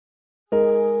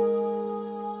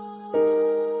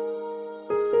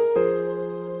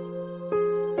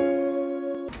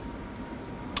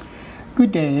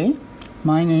Good day.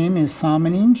 My name is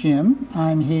Samanin Jim.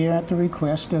 I'm here at the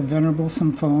request of Venerable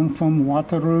Samphone from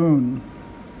Watarun.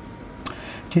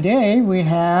 Today we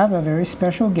have a very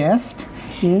special guest,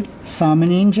 it's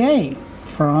Samanin J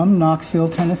from Knoxville,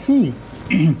 Tennessee.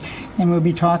 And we'll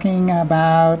be talking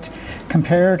about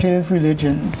comparative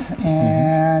religions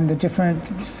and the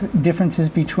differences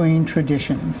between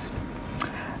traditions.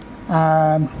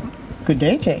 Good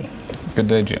day, Jay. Good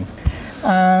day, Jim.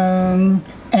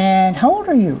 And how old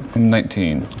are you? I'm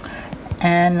 19.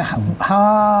 And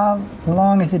how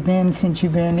long has it been since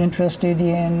you've been interested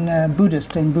in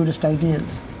Buddhist and Buddhist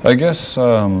ideas? I guess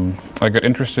I got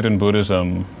interested in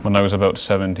Buddhism when I was about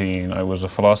 17. I was a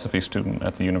philosophy student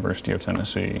at the University of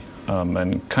Tennessee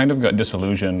and kind of got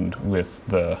disillusioned with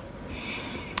the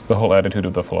whole attitude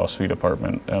of the philosophy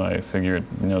department. And I figured,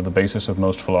 the basis of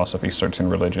most philosophy starts in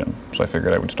religion. So I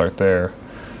figured I would start there.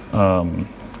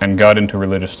 And got into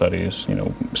religious studies,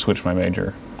 switched my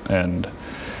major, and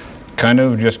kind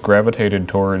of just gravitated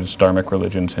towards Dharmic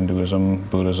religions, Hinduism,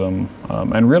 Buddhism,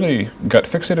 and really got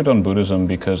fixated on Buddhism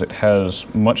because it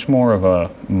has much more of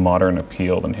a modern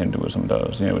appeal than Hinduism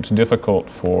does. It's difficult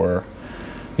for,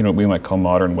 what we might call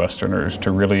modern Westerners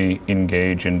to really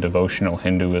engage in devotional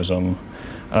Hinduism,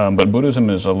 but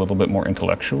Buddhism is a little bit more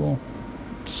intellectual.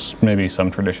 Maybe some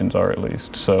traditions are, at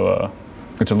least. So.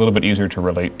 It's a little bit easier to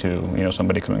relate to,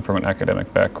 somebody coming from an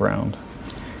academic background.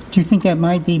 Do you think that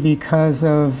might be because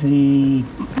of the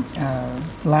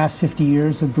last 50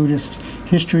 years of Buddhist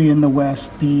history in the West,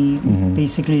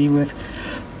 basically with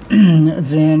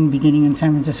Zen beginning in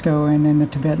San Francisco and then the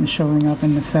Tibetans showing up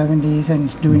in the 70s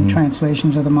and doing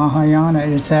translations of the Mahayana?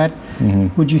 Is that,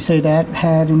 would you say that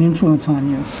had an influence on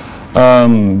you?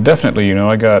 Definitely,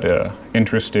 I got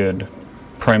interested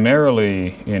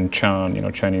primarily in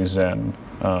Chan, Chinese Zen.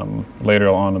 Later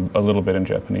on a little bit in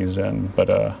Japanese Zen, but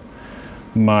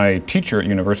my teacher at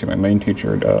university, my main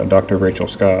teacher, Dr. Rachel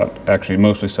Scott, actually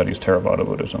mostly studies Theravada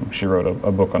Buddhism. She wrote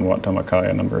a book on Wat Dhammakaya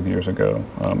a number of years ago,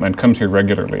 and comes here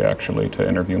regularly actually to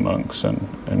interview monks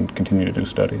and continue to do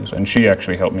studies. And she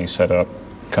actually helped me set up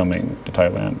coming to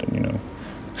Thailand and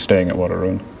staying at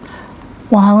Watarun.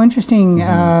 Well, how interesting.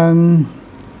 And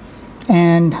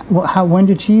when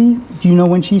did do you know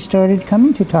when she started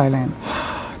coming to Thailand?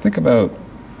 I think about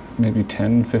maybe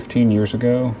 10, 15 years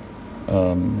ago,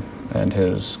 and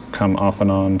has come off and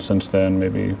on since then,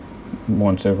 maybe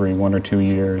once every 1 or 2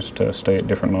 years to stay at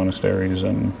different monasteries,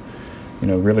 and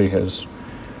really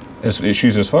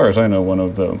she's, as far as I know, one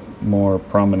of the more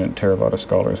prominent Theravada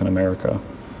scholars in America.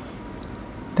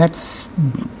 That's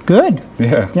good.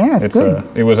 Yeah, it's good.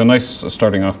 It was a nice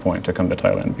starting off point to come to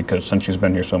Thailand, because since she's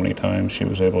been here so many times, she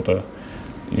was able to,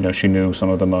 she knew some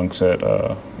of the monks at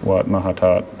Wat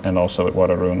Mahatat and also at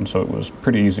Watarun, so it was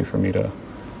pretty easy for me to,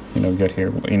 get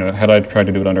here. Had I tried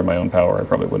to do it under my own power, I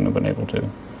probably wouldn't have been able to.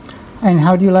 And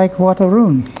how do you like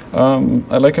Watarun?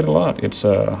 I like it a lot. It's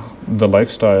the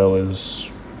lifestyle is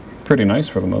pretty nice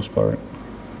for the most part.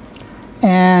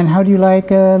 And how do you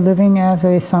like living as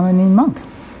a Samanin monk?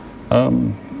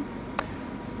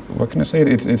 What can I say?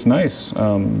 It's nice.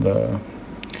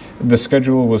 The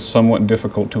schedule was somewhat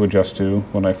difficult to adjust to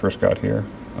when I first got here,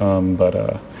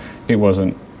 but it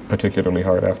wasn't particularly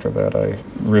hard after that. I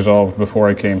resolved before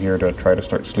I came here to try to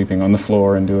start sleeping on the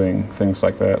floor and doing things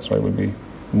like that, so I would be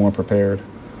more prepared.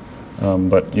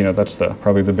 But that's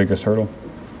probably the biggest hurdle.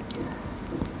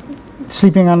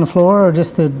 Sleeping on the floor, or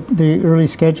just the early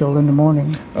schedule in the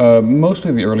morning?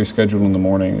 Mostly the early schedule in the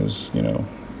morning is,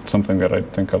 something that I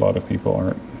think a lot of people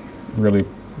aren't really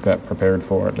that prepared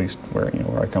for, at least where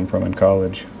I come from in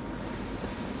college.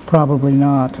 Probably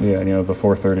not. Yeah, the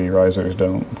 4:30 risers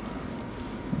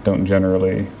don't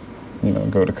generally,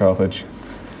 go to college.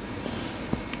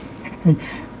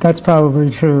 That's probably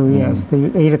true, yes.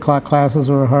 The 8 o'clock classes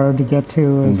were hard to get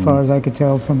to, as far as I could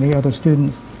tell from the other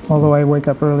students, although I wake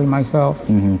up early myself.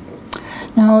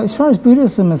 Now, as far as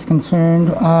Buddhism is concerned,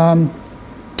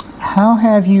 how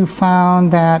have you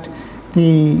found that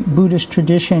the Buddhist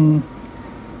tradition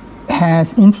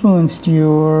has influenced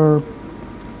your,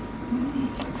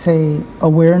 let's say,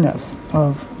 awareness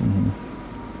of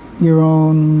your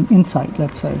own insight,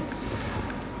 let's say?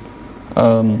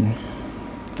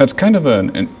 That's kind of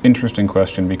an interesting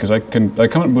question, because I come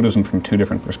at Buddhism from two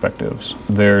different perspectives.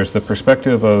 There's the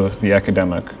perspective of the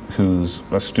academic who's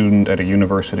a student at a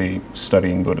university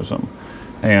studying Buddhism.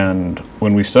 And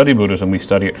when we study Buddhism, we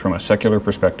study it from a secular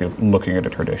perspective, looking at a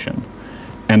tradition.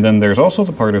 And then there's also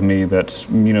the part of me that's,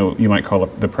 you might call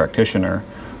it the practitioner,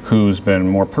 who's been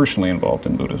more personally involved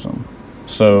in Buddhism.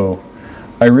 So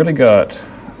I really got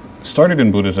started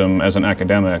in Buddhism as an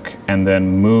academic and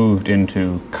then moved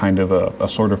into kind of a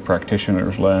sort of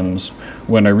practitioner's lens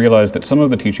when I realized that some of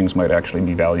the teachings might actually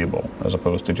be valuable as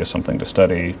opposed to just something to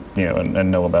study, and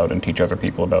know about and teach other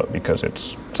people about because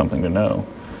it's something to know.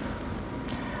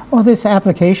 Well, this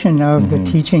application of the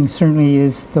teaching certainly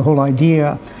is the whole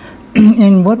idea.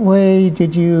 In what way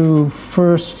did you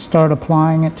first start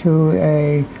applying it to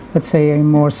let's say, a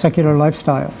more secular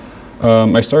lifestyle?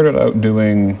 I started out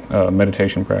doing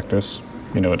meditation practice.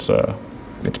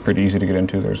 It's pretty easy to get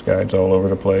into. There's guides all over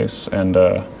the place, and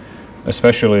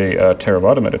especially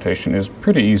Theravada meditation is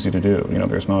pretty easy to do.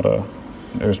 There's not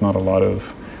a lot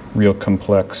of real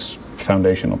complex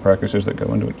foundational practices that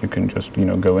go into it. You can just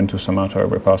go into samatha or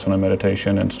vipassana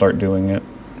meditation and start doing it.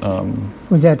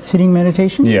 Was that sitting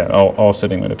meditation? Yeah, all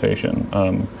sitting meditation.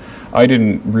 I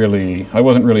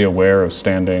wasn't really aware of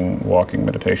standing, walking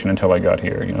meditation until I got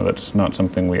here. That's not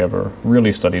something we ever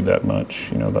really studied that much.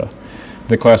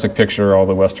 The classic picture all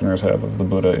the Westerners have of the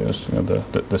Buddha is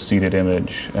the seated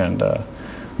image, and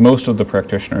most of the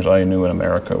practitioners I knew in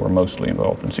America were mostly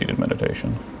involved in seated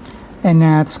meditation. And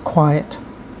that's quiet.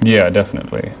 Yeah,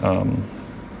 definitely.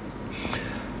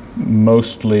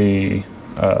 Mostly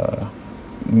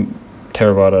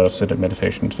Theravada seated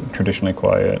meditation is traditionally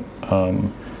quiet.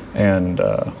 And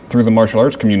through the martial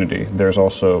arts community, there's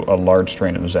also a large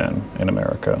strain of Zen in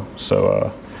America.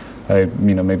 So I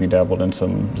maybe dabbled in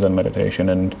some Zen meditation,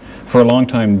 and for a long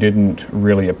time didn't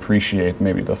really appreciate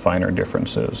maybe the finer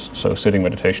differences. So sitting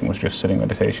meditation was just sitting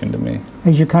meditation to me.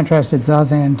 As you contrasted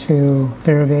Zazen to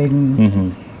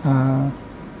Theravada,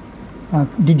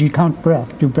 did you count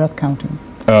breath, do breath counting?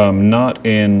 Not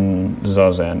in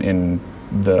Zazen. In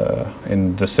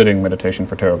the sitting meditation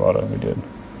for Theravada, we did.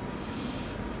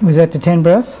 Was that the 10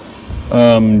 breaths?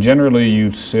 Generally,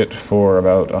 you sit for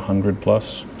about 100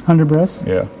 plus. 100 breaths?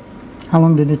 Yeah. How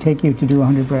long did it take you to do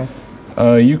 100 breaths?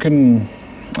 I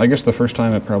guess the first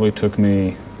time it probably took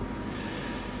me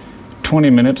 20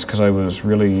 minutes because I was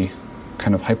really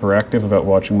kind of hyperactive about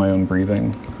watching my own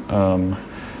breathing.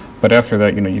 But after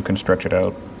that, you can stretch it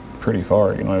out pretty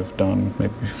far. I've done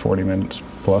maybe 40 minutes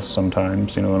plus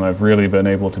sometimes, and I've really been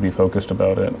able to be focused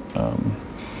about it.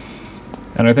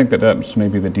 And I think that's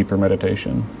maybe the deeper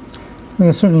meditation.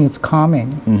 Well, certainly it's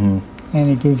calming, and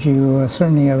it gives you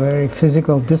certainly a very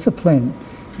physical discipline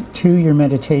to your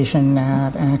meditation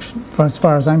that actually, as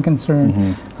far as I'm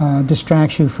concerned,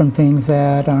 distracts you from things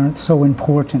that aren't so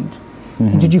important.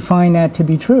 Did you find that to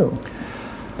be true?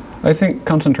 I think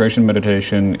concentration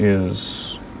meditation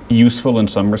is useful in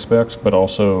some respects, but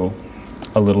also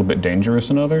a little bit dangerous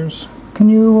in others. Can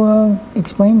you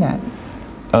explain that?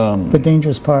 The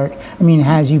dangerous part. I mean,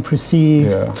 as you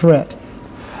perceive threat.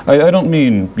 I don't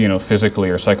mean, physically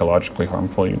or psychologically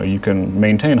harmful. You can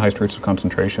maintain high rates of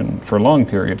concentration for long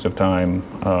periods of time,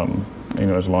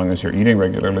 as long as you're eating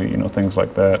regularly, things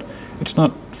like that. It's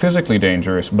not physically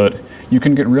dangerous, but you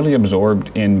can get really absorbed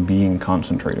in being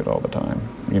concentrated all the time.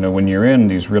 When you're in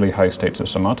these really high states of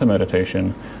samatha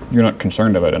meditation, you're not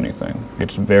concerned about anything.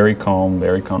 It's very calm,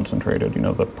 very concentrated.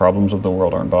 The problems of the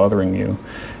world aren't bothering you.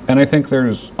 And I think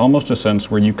there's almost a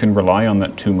sense where you can rely on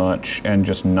that too much and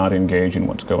just not engage in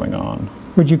what's going on.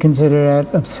 Would you consider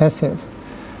that obsessive?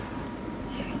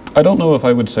 I don't know if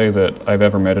I would say that I've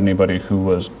ever met anybody who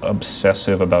was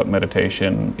obsessive about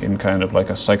meditation in kind of like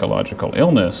a psychological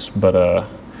illness, but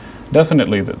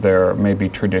definitely that there may be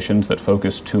traditions that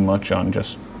focus too much on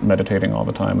just meditating all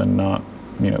the time and not,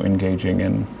 engaging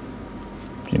in,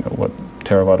 what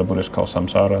Theravada Buddhists call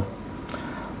samsara.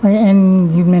 Right,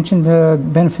 and you mentioned the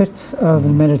benefits of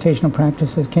the meditational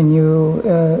practices. Can you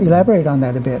elaborate on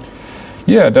that a bit?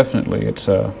 Yeah, definitely.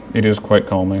 It is quite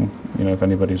calming. If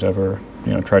anybody's ever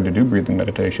tried to do breathing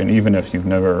meditation, even if you're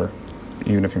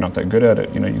not that good at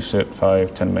it, you sit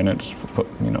 5-10 minutes,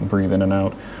 breathe in and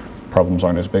out. Problems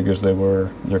aren't as big as they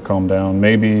were. You're calmed down.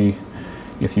 Maybe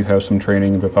if you have some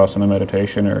training in vipassana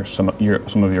meditation or some of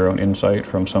your own insight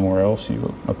from somewhere else,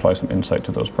 you apply some insight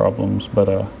to those problems.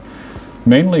 But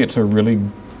mainly, it's a really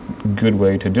good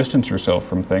way to distance yourself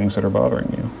from things that are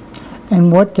bothering you.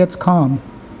 And what gets calm?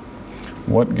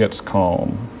 What gets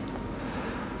calm?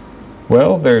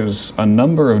 Well, there's a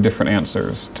number of different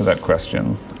answers to that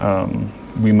question.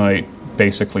 We might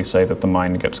basically say that the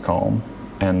mind gets calm,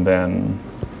 and then,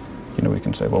 we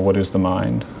can say, well, what is the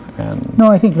mind? And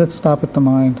no, I think let's stop at the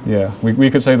mind. Yeah, we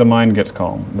could say the mind gets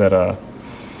calm, that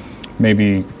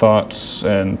maybe thoughts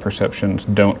and perceptions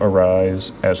don't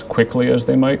arise as quickly as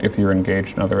they might if you're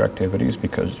engaged in other activities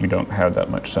because you don't have that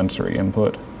much sensory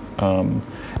input.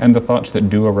 And the thoughts that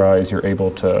do arise, you're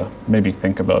able to maybe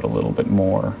think about a little bit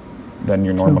more than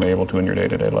you're normally able to in your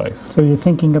day-to-day life. So you're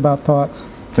thinking about thoughts?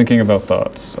 thinking about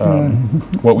thoughts,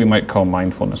 what we might call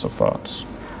mindfulness of thoughts.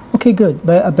 Okay, good.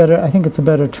 But I think it's a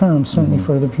better term, certainly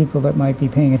for the people that might be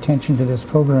paying attention to this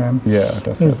program. Yeah,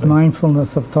 definitely. Is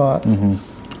mindfulness of thoughts,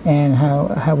 and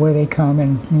how where they come,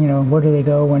 and where do they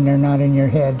go when they're not in your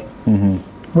head?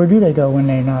 Where do they go when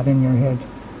they're not in your head?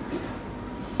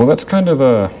 Well, that's kind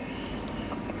of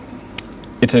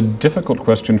it's a difficult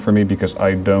question for me because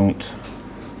I don't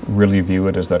really view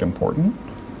it as that important.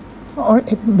 Or,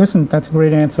 listen, that's a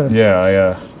great answer.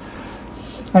 Yeah,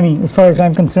 I mean, as far as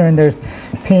I'm concerned, there's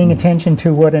paying attention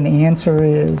to what an answer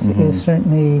is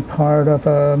certainly part of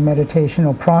a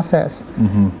meditational process.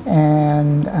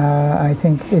 And I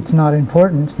think it's not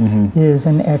important is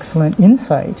an excellent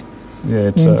insight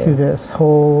into this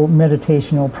whole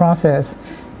meditational process.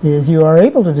 Is you are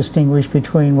able to distinguish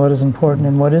between what is important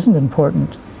and what isn't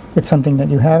important. It's something that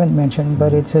you haven't mentioned,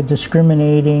 but it's a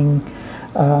discriminating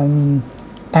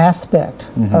aspect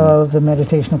of the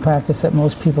meditational practice that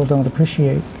most people don't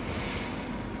appreciate.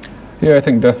 Yeah, I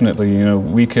think definitely,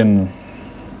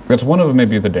 that's one of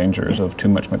maybe the dangers of too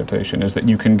much meditation, is that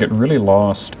you can get really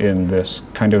lost in this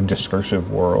kind of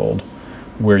discursive world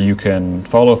where you can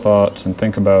follow thoughts and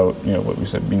think about, what we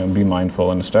said, be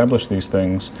mindful and establish these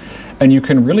things, and you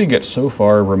can really get so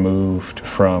far removed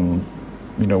from,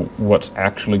 what's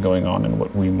actually going on in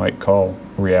what we might call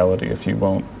reality, if you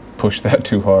won't push that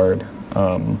too hard.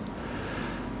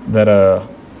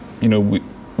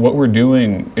 What we're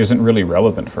doing isn't really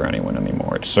relevant for anyone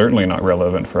anymore. It's certainly not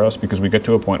relevant for us because we get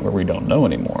to a point where we don't know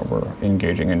anymore. We're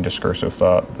engaging in discursive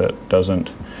thought that doesn't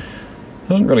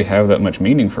really have that much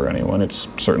meaning for anyone. It's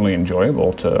certainly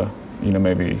enjoyable to,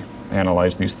 maybe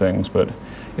analyze these things, but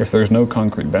if there's no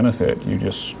concrete benefit,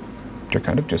 you're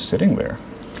kind of just sitting there.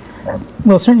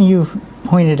 Well, certainly you've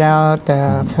pointed out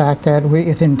the fact that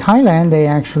within Thailand, they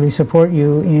actually support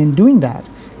you in doing that,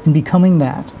 in becoming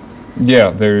that. Yeah,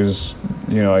 there's,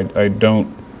 I don't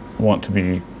want to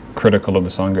be critical of the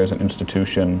Sangha as an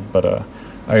institution, but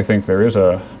I think there is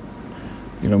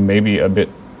maybe a bit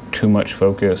too much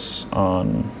focus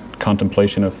on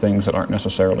contemplation of things that aren't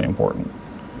necessarily important.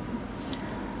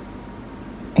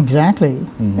 Exactly.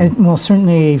 Well,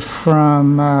 certainly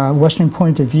from a Western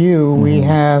point of view, we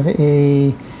have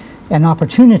an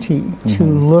opportunity to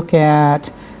look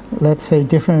at, let's say,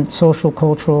 different social,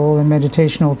 cultural, and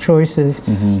meditational choices,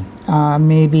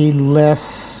 maybe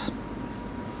less,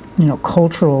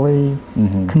 culturally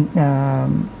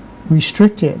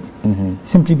restricted,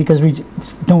 simply because we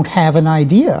don't have an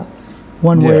idea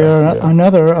one way or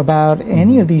another about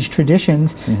any of these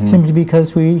traditions, simply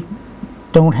because we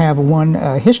don't have one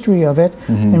history of it,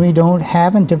 and we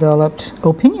haven't developed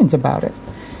opinions about it.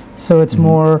 So it's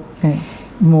more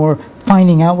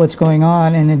finding out what's going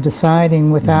on and then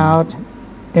deciding without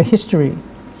a history,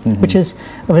 which is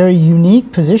a very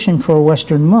unique position for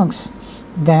Western monks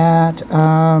that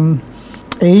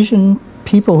Asian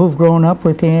people who've grown up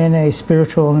within a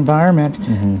spiritual environment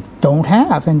don't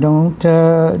have and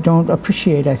don't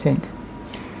appreciate, I think.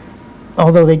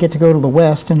 Although they get to go to the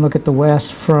West and look at the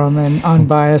West from an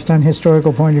unbiased,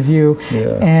 unhistorical point of view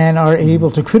and are able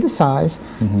to criticize,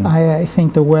 I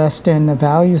think the West and the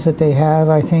values that they have,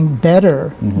 I think,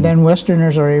 better than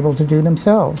Westerners are able to do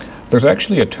themselves. There's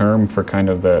actually a term for kind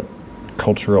of that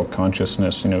cultural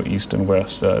consciousness, East and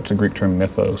West. It's a Greek term,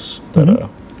 mythos, that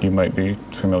you might be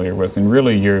familiar with. And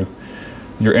really,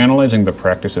 you're analyzing the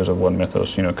practices of one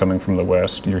mythos, coming from the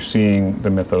West. You're seeing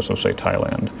the mythos of, say,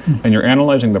 Thailand, and you're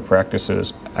analyzing the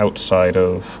practices outside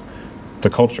of the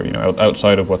culture,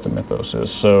 outside of what the mythos is.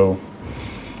 So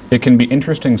it can be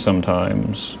interesting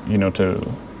sometimes, to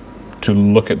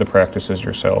look at the practices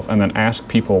yourself and then ask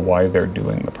people why they're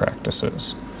doing the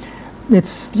practices.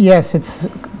 It's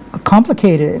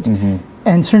complicated,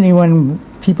 and certainly when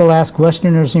people ask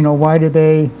Westerners, why do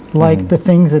they like the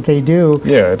things that they do?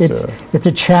 Yeah, it's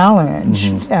a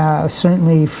challenge,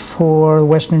 certainly for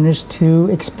Westerners to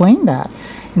explain that.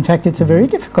 In fact, it's a very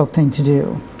difficult thing to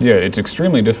do. Yeah, it's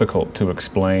extremely difficult to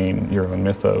explain your own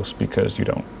mythos because you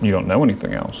don't know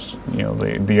anything else.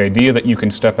 The idea that you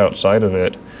can step outside of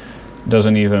it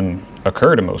doesn't even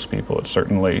occur to most people. It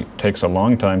certainly takes a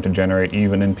long time to generate,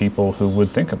 even in people who would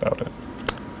think about it.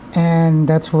 And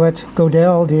that's what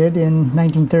Gödel did in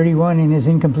 1931 in his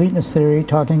incompleteness theory,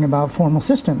 talking about formal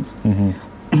systems,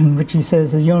 which he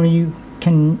says is you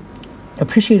can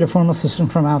appreciate a formal system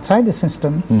from outside the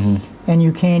system, and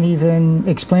you can't even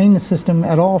explain the system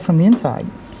at all from the inside.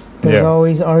 There's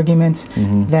always arguments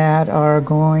that are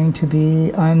going to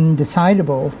be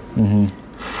undecidable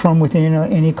from within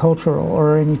any cultural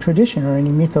or any tradition or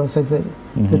any mythos, as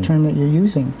the term that you're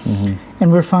using.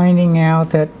 And we're finding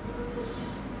out that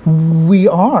we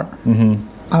are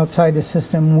outside the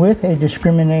system with a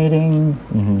discriminating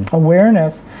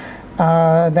awareness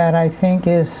that I think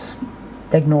is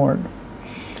ignored.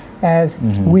 As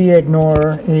we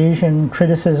ignore Asian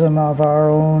criticism of our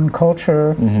own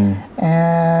culture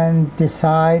and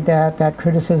decide that that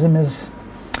criticism is,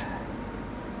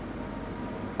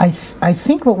 I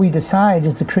think what we decide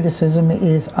is the criticism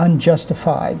is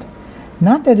unjustified.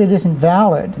 Not that it isn't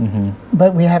valid,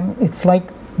 but it's like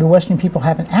the Western people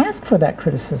haven't asked for that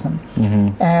criticism,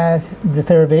 as the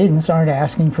Theravadins aren't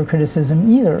asking for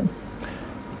criticism either.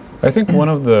 I think one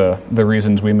of the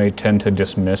reasons we may tend to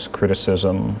dismiss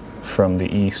criticism from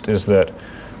the East is that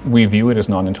we view it as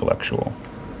non-intellectual.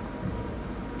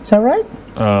 Is that right?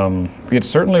 It's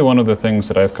certainly one of the things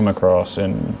that I've come across,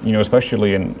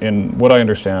 especially in what I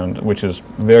understand, which is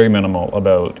very minimal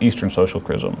about Eastern social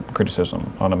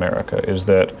criticism on America, is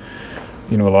that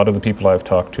a lot of the people I've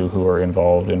talked to who are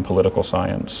involved in political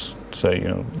science say,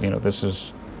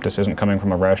 this isn't coming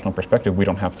from a rational perspective. We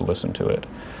don't have to listen to it.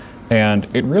 And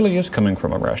it really is coming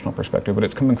from a rational perspective, but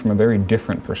it's coming from a very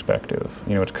different perspective.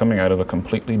 It's coming out of a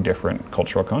completely different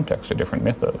cultural context, a different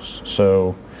mythos.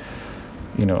 So,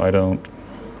 I don't,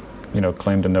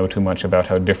 claim to know too much about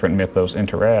how different mythos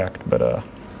interact, but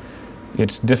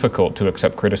it's difficult to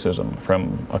accept criticism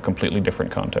from a completely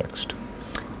different context.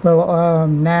 Well,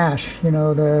 Nash,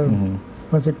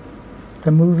 was it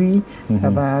the movie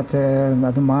about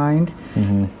the mind?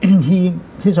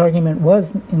 His argument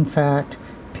was, in fact,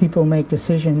 people make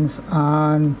decisions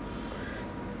on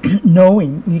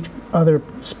knowing each other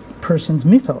person's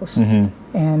mythos,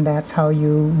 and that's how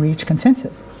you reach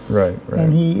consensus. Right.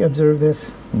 And he observed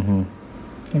this in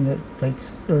the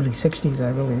early 60s,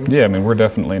 I believe. Yeah, we're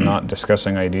definitely not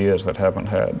discussing ideas that haven't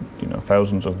had,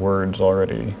 thousands of words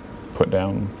already put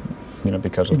down,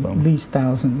 because of them. At least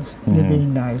thousands. You're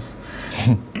being nice.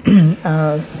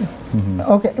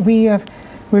 Okay,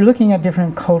 we're looking at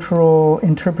different cultural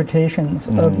interpretations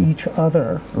of each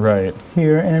other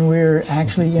here, and we're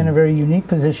actually in a very unique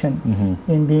position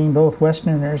in being both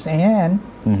Westerners and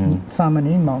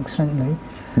Samanine monks, certainly.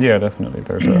 Yeah, definitely.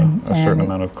 There's a certain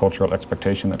amount of cultural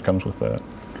expectation that comes with that.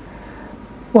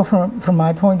 Well, from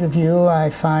my point of view, I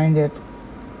find it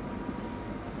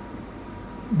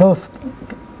both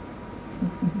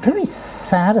very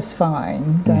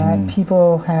satisfying that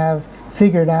people have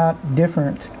figured out a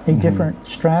different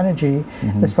strategy.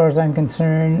 As far as I'm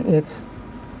concerned, it's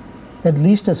at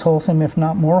least as wholesome, if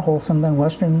not more wholesome, than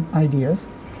Western ideas,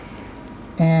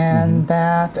 and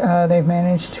that they've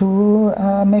managed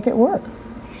to make it work.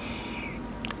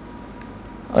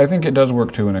 I think it does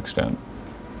work to an extent.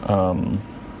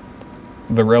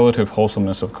 The relative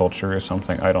wholesomeness of culture is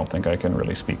something I don't think I can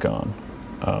really speak on,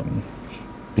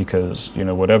 because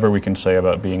whatever we can say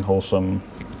about being wholesome,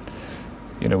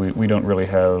 we don't really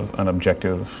have an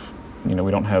objective, we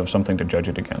don't have something to judge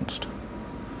it against.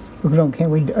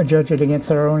 Can't we judge it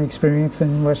against our own experience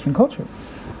in Western culture?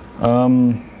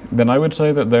 Then I would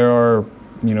say that there are,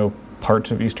 parts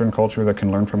of Eastern culture that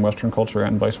can learn from Western culture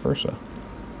and vice versa.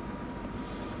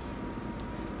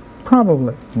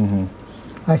 Probably.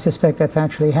 I suspect that's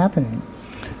actually happening.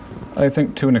 I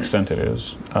think to an extent it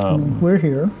is. We're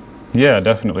here. Yeah,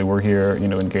 definitely. We're here,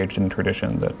 engaged in a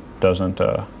tradition that doesn't,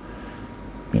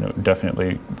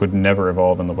 definitely would never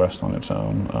evolve in the West on its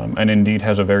own, and indeed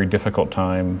has a very difficult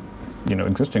time,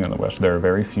 existing in the West. There are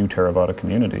very few Theravada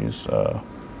communities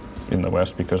in the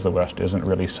West because the West isn't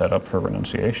really set up for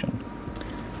renunciation.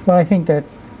 Well, I think that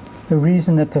the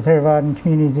reason that the Theravadan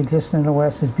communities exist in the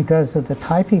West is because of the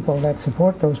Thai people that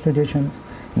support those traditions,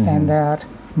 and that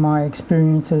my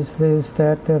experience is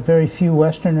that the very few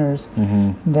Westerners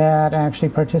that actually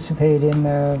participate in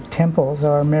the temples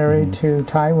are married to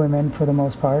Thai women for the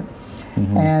most part,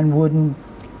 and wouldn't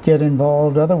get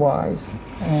involved otherwise.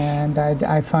 And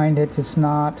I find it's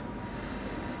not...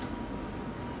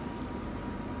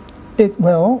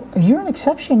 Well, you're an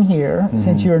exception here,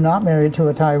 since you're not married to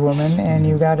a Thai woman and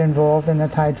you got involved in the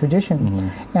Thai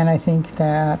tradition. And I think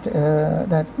that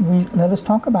let us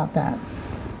talk about that.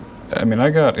 I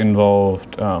got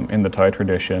involved in the Thai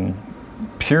tradition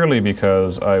purely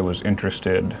because I was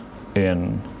interested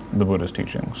in the Buddhist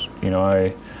teachings.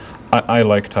 I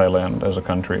like Thailand as a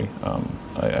country.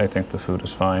 I think the food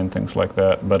is fine, things like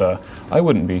that. But I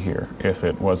wouldn't be here if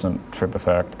it wasn't for the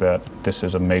fact that this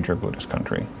is a major Buddhist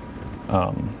country.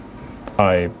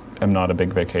 I am not a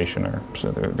big vacationer,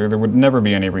 so there would never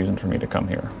be any reason for me to come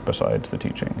here besides the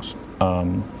teachings.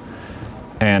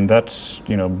 And that's,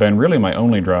 been really my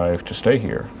only drive to stay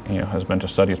here, has been to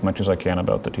study as much as I can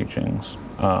about the teachings,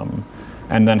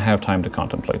 and then have time to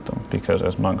contemplate them, because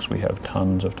as monks we have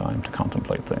tons of time to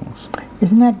contemplate things.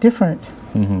 Isn't that different?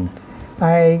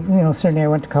 Certainly I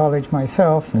went to college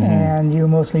myself, and you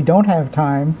mostly don't have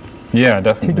time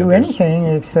definitely. to do anything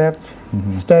except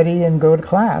study and go to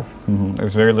class.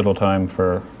 There's very little time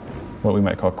for what we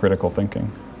might call critical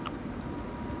thinking.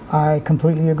 I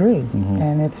completely agree,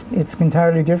 and it's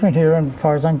entirely different here, and as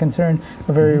far as I'm concerned,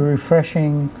 a very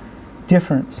refreshing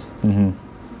difference.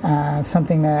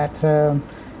 Something that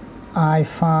I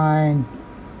find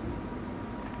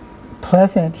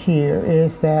pleasant here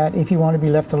is that if you want to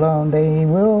be left alone, they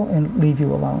will leave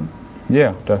you alone.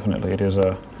 Yeah, definitely.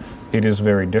 It is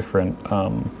very different.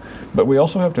 But we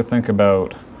also have to think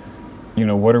about,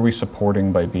 what are we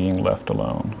supporting by being left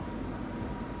alone?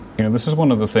 This is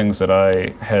one of the things that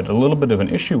I had a little bit of an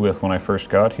issue with when I first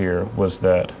got here, was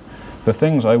that the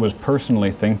things I was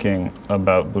personally thinking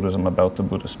about Buddhism, about the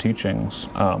Buddhist teachings,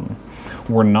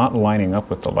 were not lining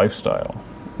up with the lifestyle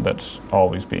that's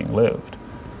always being lived.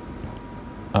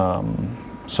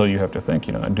 So you have to think,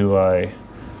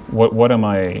 what am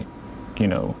I,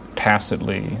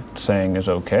 tacitly saying is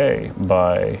okay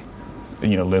by,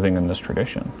 living in this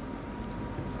tradition?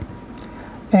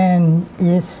 And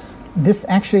it's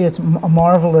a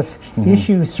marvelous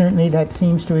issue, certainly, that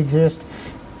seems to exist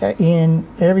in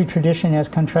every tradition as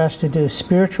contrasted to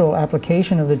spiritual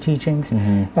application of the teachings,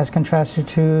 as contrasted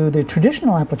to the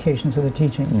traditional applications of the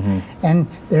teachings. And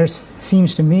there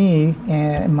seems to me,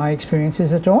 in my experience,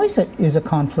 is that there always is a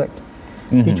conflict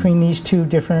between these two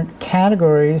different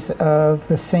categories of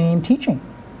the same teaching.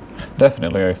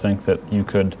 Definitely. I think that you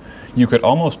could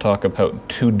almost talk about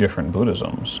two different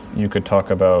Buddhisms. You could talk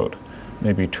about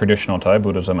maybe traditional Thai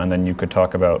Buddhism, and then you could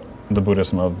talk about the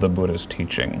Buddhism of the Buddhist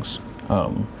teachings,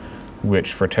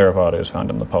 which for Theravada is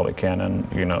found in the Pali Canon,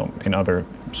 in other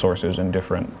sources in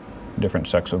different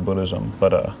sects of Buddhism.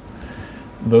 But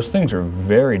those things are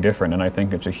very different, and I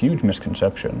think it's a huge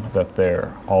misconception that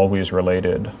they're always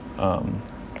related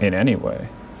in any way.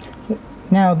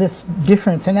 Now, this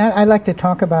difference, and I like to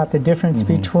talk about the difference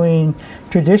between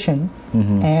tradition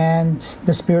and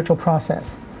the spiritual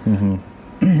process.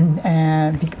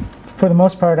 And for the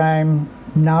most part, I'm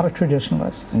not a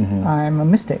traditionalist. I'm a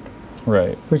mystic.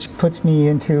 Right. Which puts me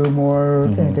into more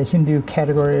the Hindu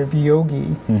category of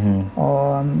yogi.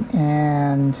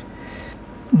 And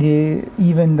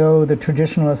even though the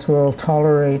traditionalists will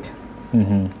tolerate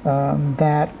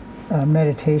that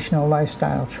meditational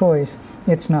lifestyle choice,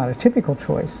 it's not a typical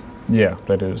choice. Yeah,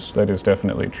 that is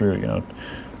definitely true.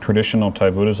 Traditional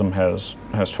Thai Buddhism has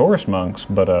forest monks,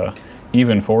 but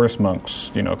even forest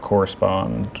monks,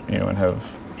 correspond, and have,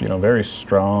 very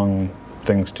strong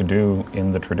things to do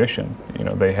in the tradition.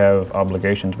 They have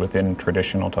obligations within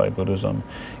traditional Thai Buddhism,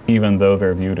 even though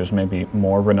they're viewed as maybe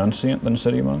more renunciant than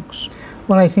city monks.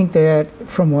 Well, I think that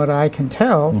from what I can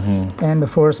tell, and the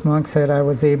forest monks that I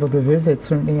was able to visit,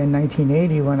 certainly in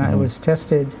 1980 when I was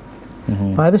tested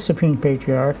by the Supreme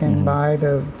Patriarch and by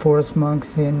the forest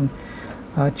monks in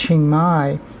Chiang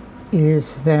Mai,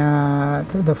 is that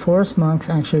the forest monks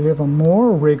actually live a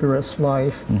more rigorous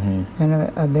life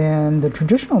than the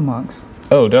traditional monks.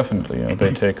 Oh, definitely.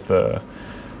 They take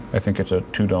I think it's a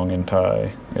tudong in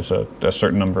Thai. It's a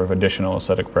certain number of additional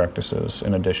ascetic practices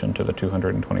in addition to the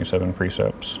 227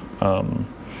 precepts.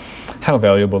 How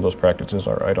valuable those practices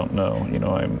are, I don't know.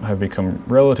 I've become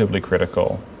relatively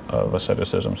critical of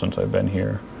asceticism since I've been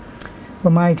here.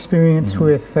 Well, my experience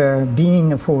with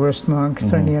being a forest monk,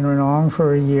 certainly in Ranong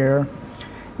for a year,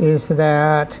 is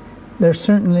that there's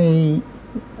certainly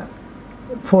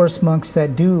forest monks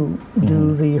that do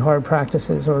the hard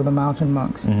practices, or the mountain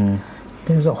monks.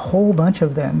 There's a whole bunch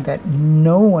of them that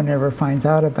no one ever finds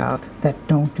out about that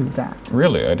don't do that.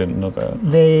 Really? I didn't know that.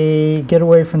 They get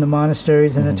away from the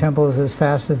monasteries and the temples as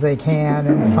fast as they can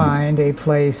and find a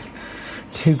place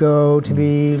to go to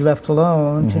be left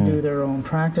alone to do their own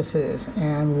practices.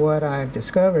 And what I've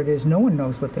discovered is no one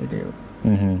knows what they do.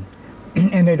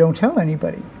 And they don't tell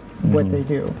anybody what they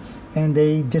do. And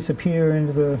they disappear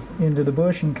into the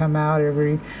bush and come out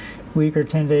every week or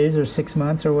 10 days or 6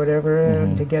 months or whatever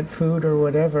to get food or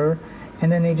whatever,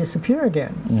 and then they disappear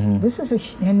again. This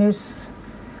is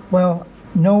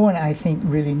no one, I think,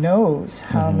 really knows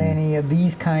how many of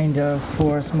these kind of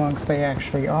forest monks they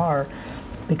actually are,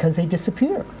 because they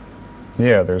disappear.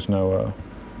 Yeah, there's no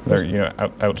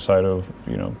outside of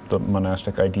the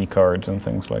monastic ID cards and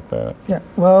things like that. Yeah,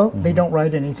 well, they don't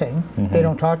write anything. They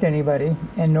don't talk to anybody,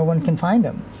 and no one can find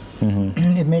them.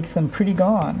 It makes them pretty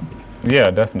gone.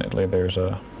 Yeah, definitely.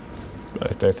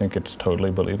 I think it's totally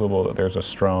believable that there's a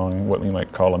strong, what we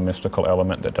might call a mystical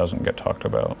element that doesn't get talked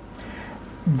about.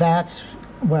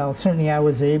 Certainly I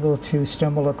was able to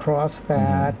stumble across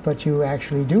that, but you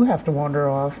actually do have to wander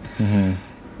off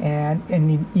And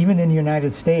even in the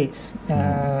United States,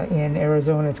 in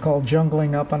Arizona, it's called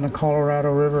jungling up on the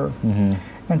Colorado River.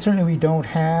 And certainly we don't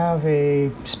have a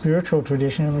spiritual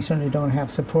tradition, and we certainly don't have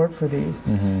support for these.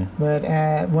 But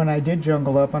when I did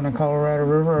jungle up on the Colorado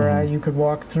River, you could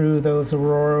walk through those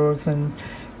auroras and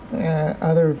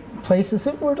other places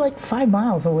that were like 5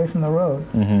 miles away from the road.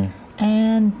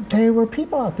 And there were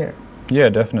people out there. Yeah,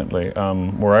 definitely.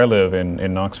 Where I live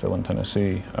in Knoxville in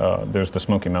Tennessee, there's the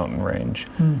Smoky Mountain Range,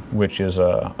 which is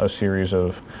a series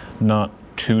of not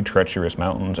too treacherous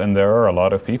mountains, and there are a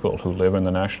lot of people who live in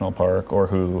the national park or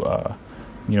who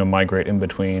migrate in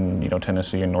between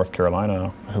Tennessee and North Carolina,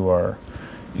 who are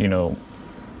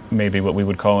maybe what we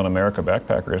would call in America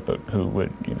backpackers, but who would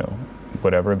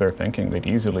whatever they're thinking, they'd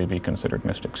easily be considered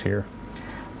mystics here.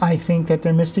 I think that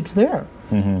they're mystics there.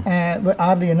 But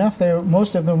oddly enough,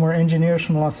 most of them were engineers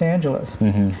from Los Angeles,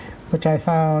 which I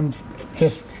found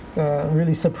just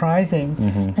really surprising.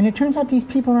 And it turns out these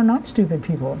people are not stupid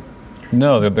people.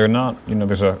 No, they're not.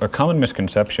 There's a common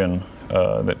misconception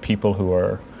that people who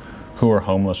are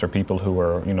homeless or people who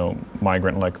are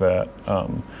migrant like that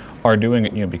are doing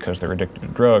it because they're addicted to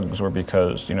drugs or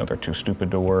because they're too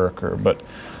stupid to work. But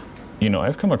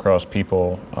I've come across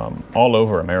people all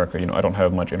over America. I don't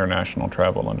have much international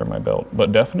travel under my belt,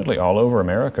 but definitely all over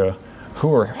America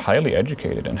who are highly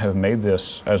educated and have made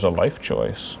this as a life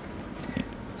choice.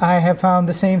 I have found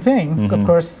the same thing. Of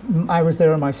course, I was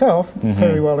there myself,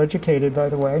 fairly well educated, by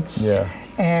the way. Yeah.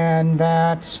 And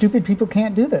that stupid people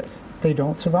can't do this. They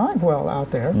don't survive well out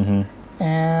there.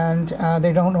 And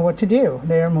they don't know what to do.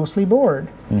 They are mostly bored.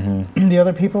 The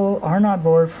other people are not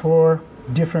bored for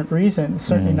different reasons,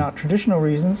 certainly not traditional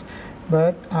reasons,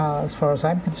 but as far as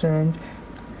I'm concerned,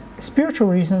 spiritual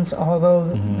reasons, although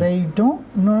they don't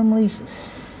normally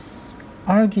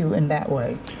argue in that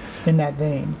way, in that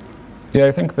vein. Yeah,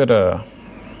 I think that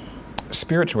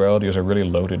spirituality is a really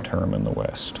loaded term in the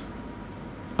West.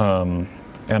 And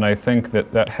I think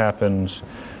that happens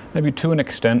maybe to an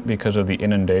extent because of the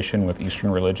inundation with Eastern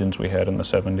religions we had in the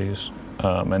 70s.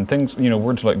 And things,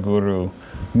 words like guru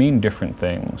mean different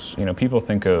things. People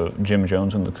think of Jim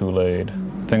Jones and the Kool-Aid,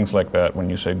 things like that when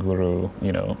you say guru,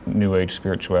 New Age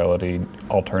spirituality,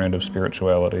 alternative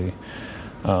spirituality.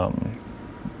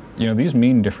 These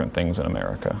mean different things in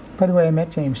America. By the way, I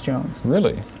met James Jones.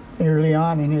 Really? Early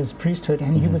on in his priesthood,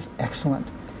 and he was excellent.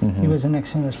 He was an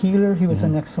excellent healer. He was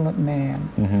an excellent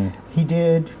man. He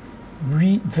did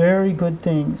very good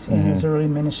things in his early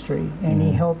ministry, and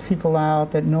he helped people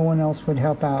out that no one else would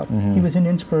help out. He was an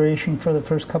inspiration for the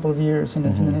first couple of years in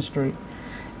his ministry.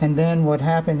 And then what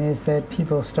happened is that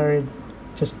people started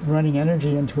just running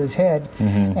energy into his head,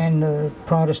 and the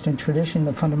Protestant tradition,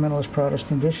 the fundamentalist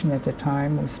Protestant tradition at the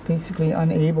time, was basically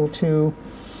unable to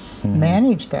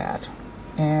manage that,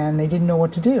 and they didn't know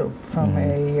what to do from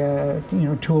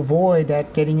to avoid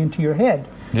that getting into your head.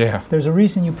 Yeah. There's a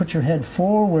reason you put your head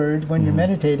forward when you're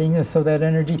meditating, is so that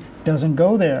energy doesn't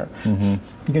go there,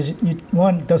 because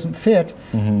one, it doesn't fit,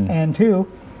 and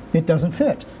two, it doesn't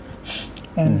fit.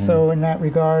 And so in that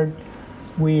regard,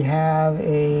 we have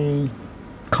a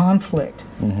conflict,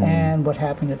 and what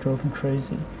happened, it drove him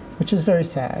crazy, which is very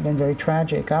sad and very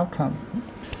tragic outcome.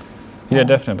 Yeah,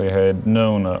 definitely. I had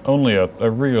known only a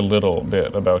real little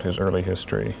bit about his early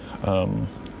history,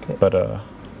 but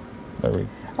there we.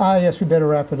 Yes, we better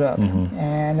wrap it up.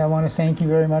 And I want to thank you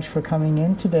very much for coming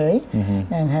in today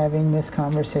and having this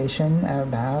conversation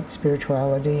about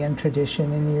spirituality and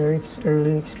tradition and your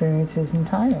early experiences in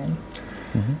Thailand.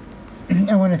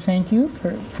 I want to thank you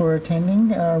for attending,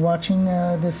 watching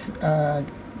this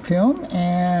film,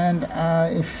 and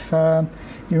if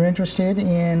you're interested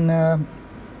in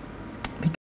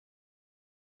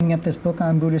picking up this book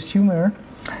on Buddhist humor,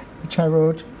 which I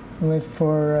wrote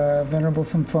for Venerable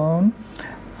Symphone,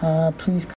 please